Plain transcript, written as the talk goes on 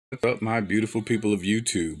What's up, my beautiful people of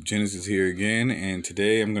YouTube? Djinnesis here again, and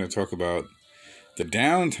today I'm going to talk about the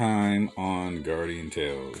downtime on Guardian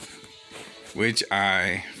Tales, which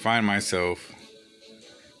I find myself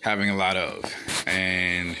having a lot of,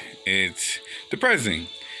 and it's depressing.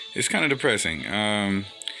 It's kind of depressing.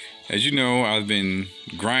 As you know, I've been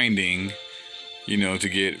grinding, to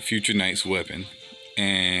get Future Knight's weapon,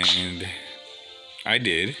 and I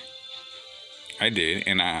did.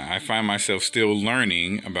 And I find myself still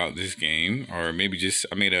learning about this game, or maybe just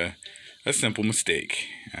I made a simple mistake.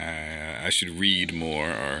 I should read more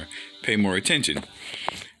or pay more attention.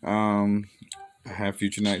 I have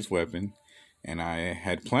Future Knight's weapon, and I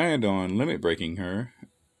had planned on limit breaking her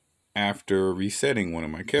after resetting one of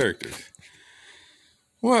my characters.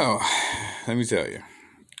 Well, let me tell you,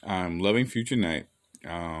 I'm loving Future Knight.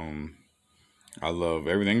 I love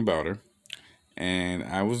everything about her. And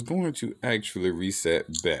I was going to actually reset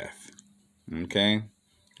Beth. Okay,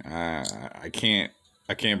 I can't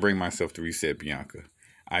bring myself to reset Bianca.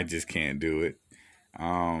 I just can't do it.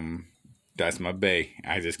 That's my bae.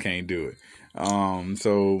 I just can't do it.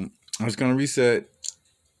 So I was gonna reset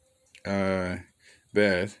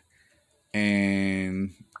Beth,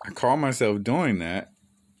 and I called myself doing that.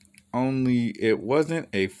 Only it wasn't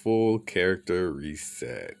a full character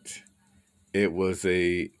reset. It was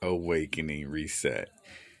a awakening reset.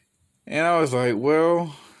 And I was like,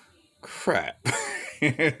 well, crap.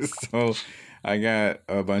 So I got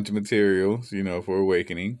a bunch of materials, for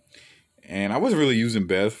awakening. And I wasn't really using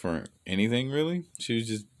Beth for anything, really. She was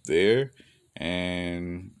just there.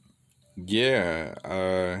 And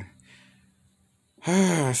yeah,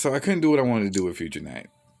 so I couldn't do what I wanted to do with Future Knight.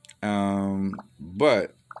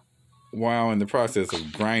 But while in the process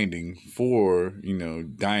of grinding for,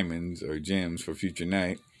 diamonds or gems for Future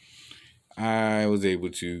Knight, I was able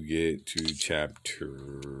to get to the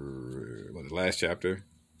last chapter,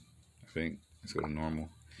 I think. Let's go to normal.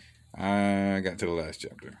 I got to the last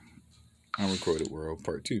chapter. Unrecorded World,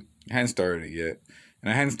 Part 2. I hadn't started it yet.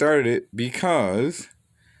 And I hadn't started it because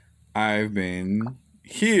I've been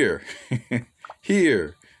here.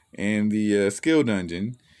 Here in the skill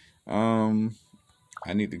dungeon.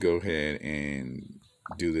 I need to go ahead and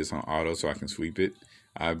do this on auto so I can sweep it.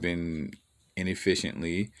 I've been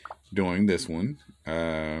inefficiently doing this one,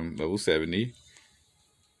 level 70.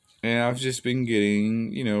 And I've just been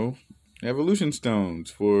getting, evolution stones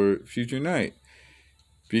for Future Knight.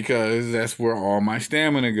 Because that's where all my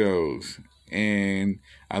stamina goes. And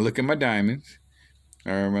I look at my diamonds,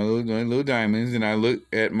 or my little diamonds, and I look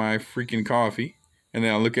at my freaking coffee. And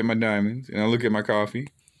then I look at my diamonds, and I look at my coffee.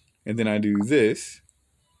 And then I do this.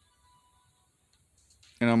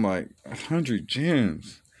 And I'm like, 100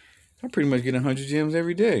 gems. I pretty much get 100 gems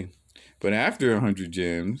every day. But after 100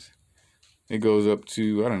 gems, it goes up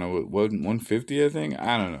to, I don't know, what, 150, I think?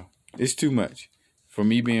 I don't know. It's too much. For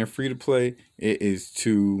me being free to play, it is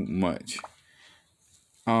too much.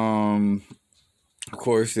 Of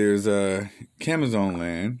course, there's Camazon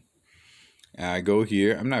Land. I go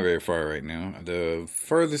here. I'm not very far right now. The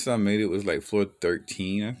furthest I made it was like floor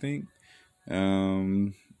 13, I think.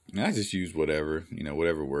 I just use whatever,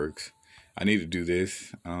 whatever works. I need to do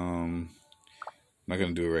this. I'm not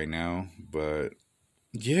going to do it right now. But,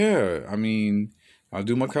 yeah, I mean, I'll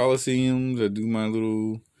do my Coliseums. I'll do my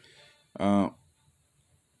little... I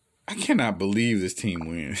cannot believe this team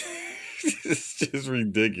wins. It's just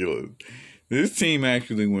ridiculous. This team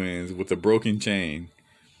actually wins with a broken chain.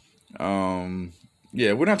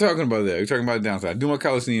 Yeah, we're not talking about that. We're talking about the downside. I do my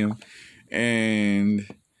Coliseum, and...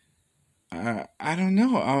 I don't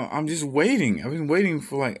know. I'm just waiting. I've been waiting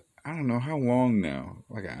for like, I don't know how long now.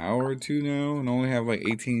 Like an hour or two now. And I only have like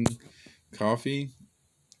 18 coffee.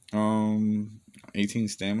 18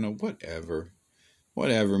 stamina. Whatever,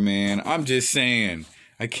 man. I'm just saying.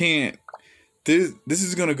 I can't. This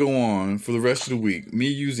is going to go on for the rest of the week. Me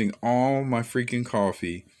using all my freaking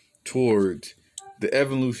coffee towards the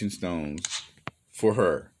evolution stones for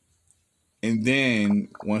her. And then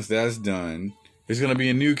once that's done... there's going to be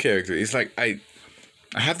a new character. It's like I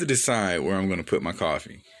have to decide where I'm going to put my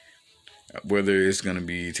coffee. Whether it's going to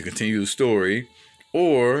be to continue the story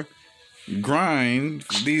or grind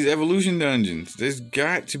these evolution dungeons. There's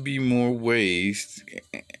got to be more ways.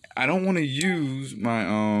 I don't want to use my,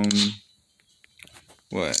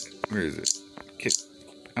 where is it?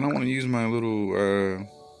 I don't want to use my little,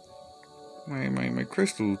 my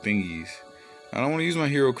crystal thingies. I don't want to use my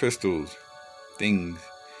hero crystals things.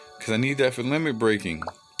 Because I need that for limit breaking.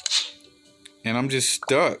 And I'm just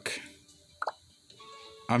stuck.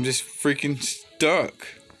 I'm just freaking stuck.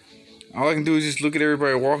 All I can do is just look at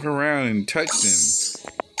everybody walking around and touch them.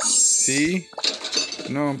 See?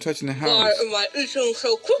 No, I'm touching the house. Why am I eating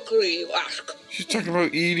so quickly, you ask? She's talking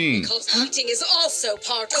about eating. Because eating is also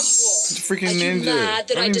part of war. It's a freaking Are you ninja. mad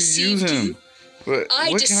that I don't even deceived use him. you? But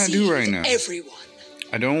what can I do right now? Everyone.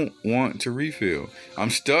 I don't want to refill. I'm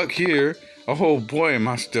stuck here. Oh boy, am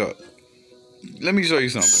I stuck. Let me show you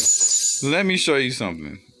something. Let me show you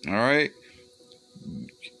something. All right.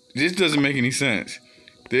 This doesn't make any sense.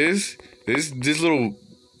 This little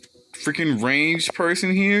freaking ranged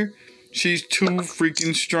person here, she's too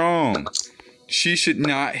freaking strong. She should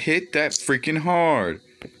not hit that freaking hard.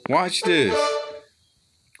 Watch this.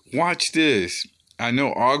 Watch this. I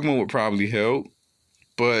know Ogma would probably help,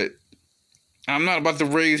 but I'm not about to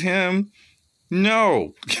raise him.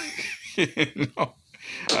 No. No.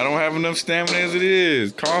 I don't have enough stamina as it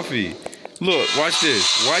is. Coffee. Look, watch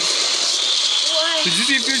this. Watch. Why? Did you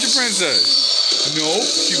see Future Princess? No,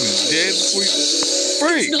 she was dead before you.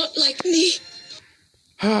 Freak. It's not like me.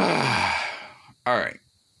 Alright.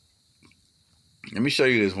 Let me show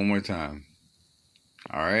you this one more time.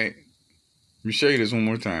 Alright? Let me show you this one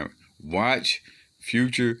more time. Watch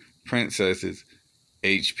Future Princess's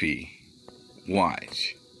HP.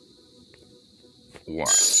 Watch.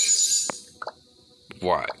 Watch.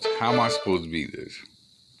 Watch. How am I supposed to beat this?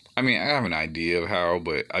 I mean, I have an idea of how,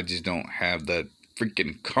 but I just don't have that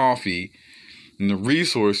freaking coffee and the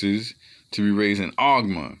resources to be raising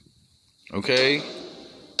Ogma. Okay?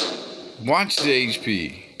 Watch the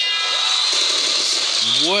HP.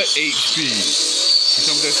 What HP? Here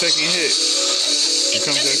comes that second hit. Here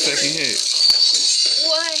comes that second hit.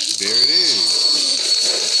 Why? There it is.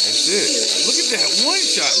 That's it. Look at that. One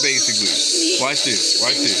shot, basically. Watch this.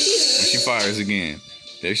 Watch this. When she fires again.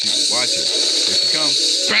 There she is. Watch her. There she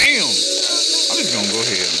comes. Bam! I'm just going to go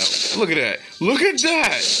ahead and look at that. Look at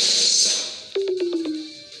that.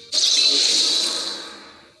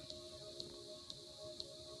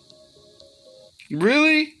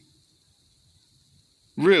 Really?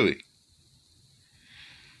 Really?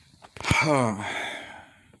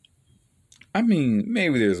 I mean,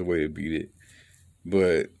 maybe there's a way to beat it,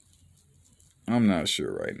 but I'm not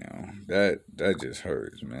sure right now. That just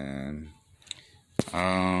hurts, man.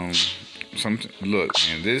 Look,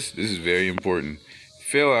 man, this is very important.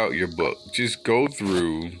 Fill out your book. Just go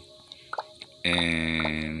through,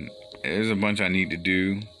 and there's a bunch I need to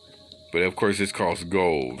do, but of course this costs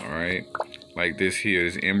gold. All right, like this here,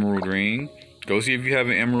 this emerald ring. Go see if you have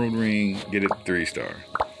an emerald ring. Get it 3-star.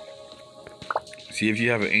 See if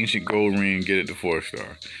you have an ancient gold ring. Get it to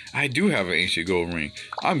 4-star. I do have an ancient gold ring.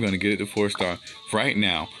 I'm gonna get it to 4-star right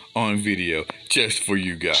now on video just for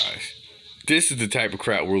you guys. This is the type of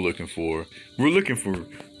crap we're looking for. We're looking for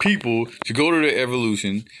people to go to the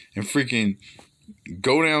evolution and freaking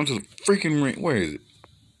go down to the freaking ring. Where is it?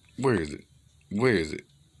 Where is it? Where is it?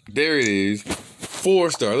 There it is.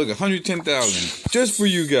 4-star. Look, 110,000 just for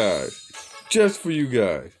you guys. Just for you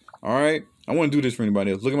guys. All right. I want to do this for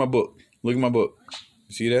anybody else. Look at my book. Look at my book.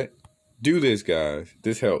 See that? Do this, guys.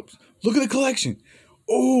 This helps. Look at the collection.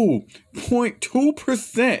 Oh,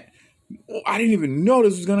 0.2%. Oh, I didn't even know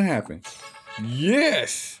this was going to happen.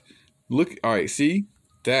 Yes. Look. All right. See?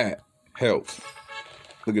 That helps.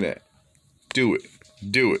 Look at that. Do it.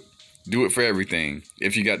 Do it. Do it for everything.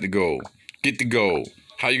 If you got the goal. Get the goal.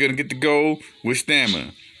 How you going to get the goal? With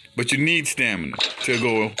stamina. But you need stamina to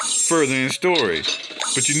go further in the story.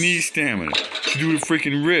 But you need stamina to do the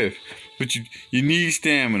freaking riff. But you need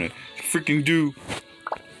stamina to freaking do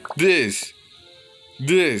this.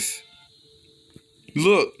 This.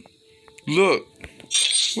 Look. Look.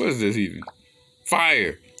 What is this even?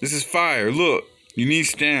 Fire. This is fire. Look. You need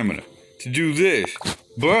stamina to do this.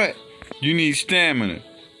 But you need stamina.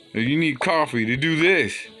 You need coffee to do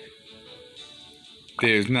this.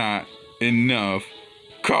 There's not enough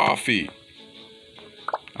coffee.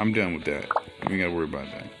 I'm done with that. We ain't gotta worry about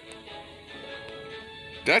that.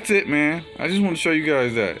 That's it, man. I just want to show you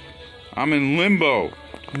guys that. I'm in limbo.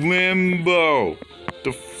 Limbo.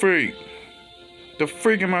 The freak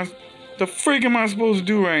am I supposed to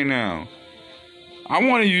do right now? I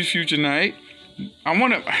want to use Future Night. I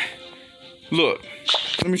want to... Look.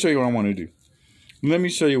 Let me show you what I want to do. Let me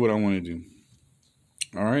show you what I want to do.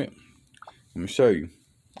 Alright? I'm going to show you.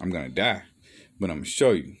 I'm going to die. But I'm going to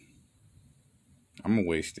show you. I'm going to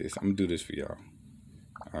waste this. I'm going to do this for y'all.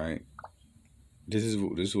 Alright? This is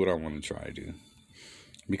what I want to try to do.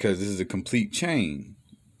 Because this is a complete chain.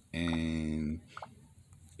 And,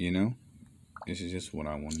 you know, this is just what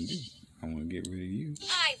I want to do. I want to get rid of you.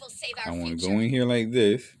 I will save our I want future. to go in here like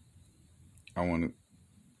this. I want to...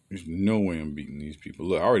 There's no way I'm beating these people.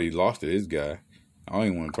 Look, I already lost to this guy. I don't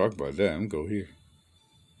even want to talk about that. I'm going to go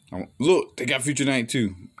here. Look, they got Future Night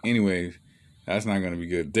too. Anyways, that's not going to be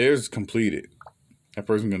good. Theirs completed. That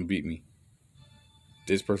person's gonna beat me.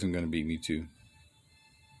 This person's gonna beat me too.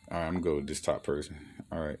 All right, I'm gonna go with this top person.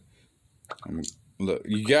 All right. Look,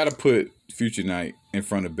 you gotta put Future Knight in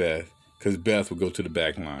front of Beth, because Beth will go to the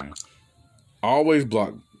back line. Always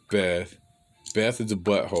block Beth. Beth is a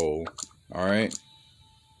butthole. All right.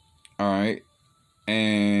 All right.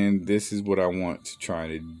 And this is what I want to try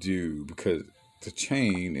to do, because the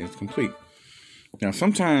chain is complete. Now,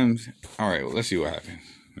 sometimes, all right, well, let's see what happens.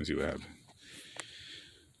 Let's see what happens.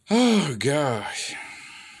 Oh, gosh.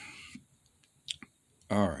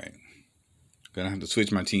 All right. Gonna have to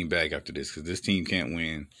switch my team back after this, because this team can't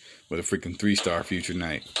win with a freaking 3-star Future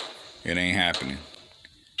Knight. It ain't happening.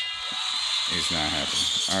 It's not happening.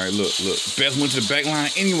 All right, look. Beth went to the back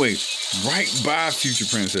line anyway, right by Future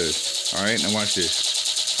Princess. All right, now watch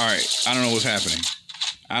this. All right, I don't know what's happening.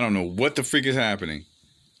 I don't know what the freak is happening.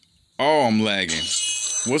 Oh, I'm lagging.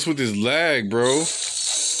 What's with this lag, bro?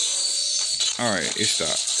 All right, it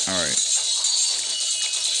stopped. All right.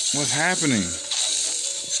 What's happening?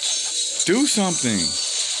 Do something.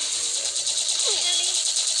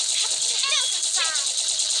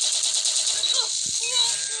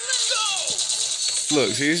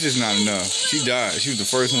 Look, see, it's just not enough. She died. She was the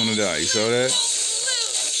first one to die. You saw that?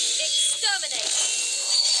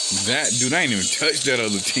 That, dude, I ain't even touched that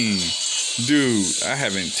other team. Dude, I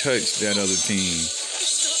haven't touched that other team.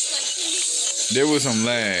 There was some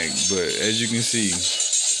lag, but as you can see,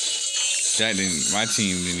 my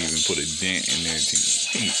team didn't even put a dent in their team.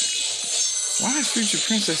 Hey, why is Future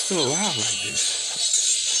Princess still alive like this?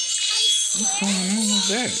 What's going on with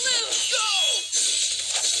that?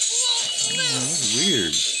 Oh, that's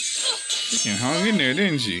weird. She hung in there,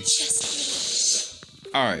 didn't she?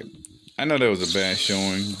 Alright. I know that was a bad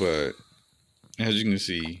showing, but as you can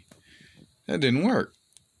see, that didn't work.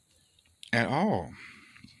 At all.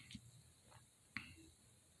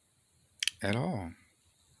 At all.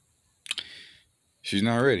 She's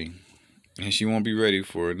not ready. And she won't be ready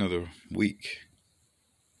for another week.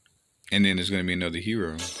 And then there's going to be another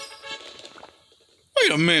hero.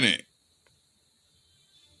 Wait a minute.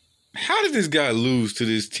 How did this guy lose to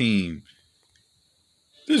this team?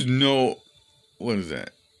 There's no... What is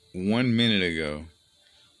that? 1 minute ago.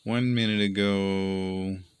 1 minute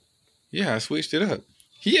ago... Yeah, I switched it up.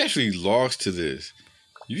 He actually lost to this.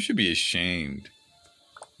 You should be ashamed.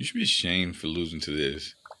 You should be ashamed for losing to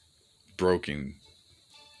this. Broken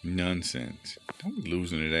nonsense. Don't be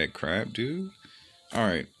losing to that crap, dude.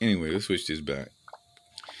 Alright, anyway, let's switch this back.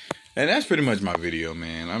 And that's pretty much my video,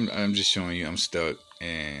 man. I'm just showing you I'm stuck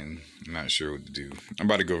and I'm not sure what to do. I'm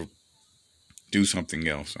about to go do something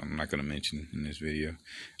else I'm not going to mention in this video.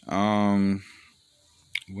 Where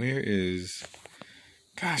is...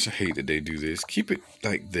 Gosh, I hate that they do this. Keep it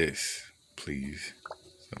like this, please.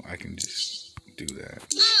 So I can just do that.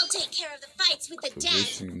 I'll take care of the fights with the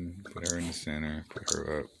Position, put her in the center, put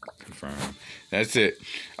her up, confirm. That's it.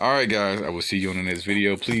 Alright, guys. I will see you on the next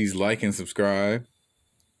video. Please like and subscribe.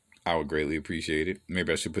 I would greatly appreciate it.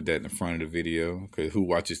 Maybe I should put that in the front of the video, because who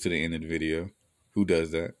watches to the end of the video? Who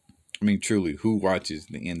does that? I mean, truly, who watches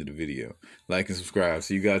the end of the video? Like and subscribe.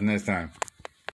 See you guys next time.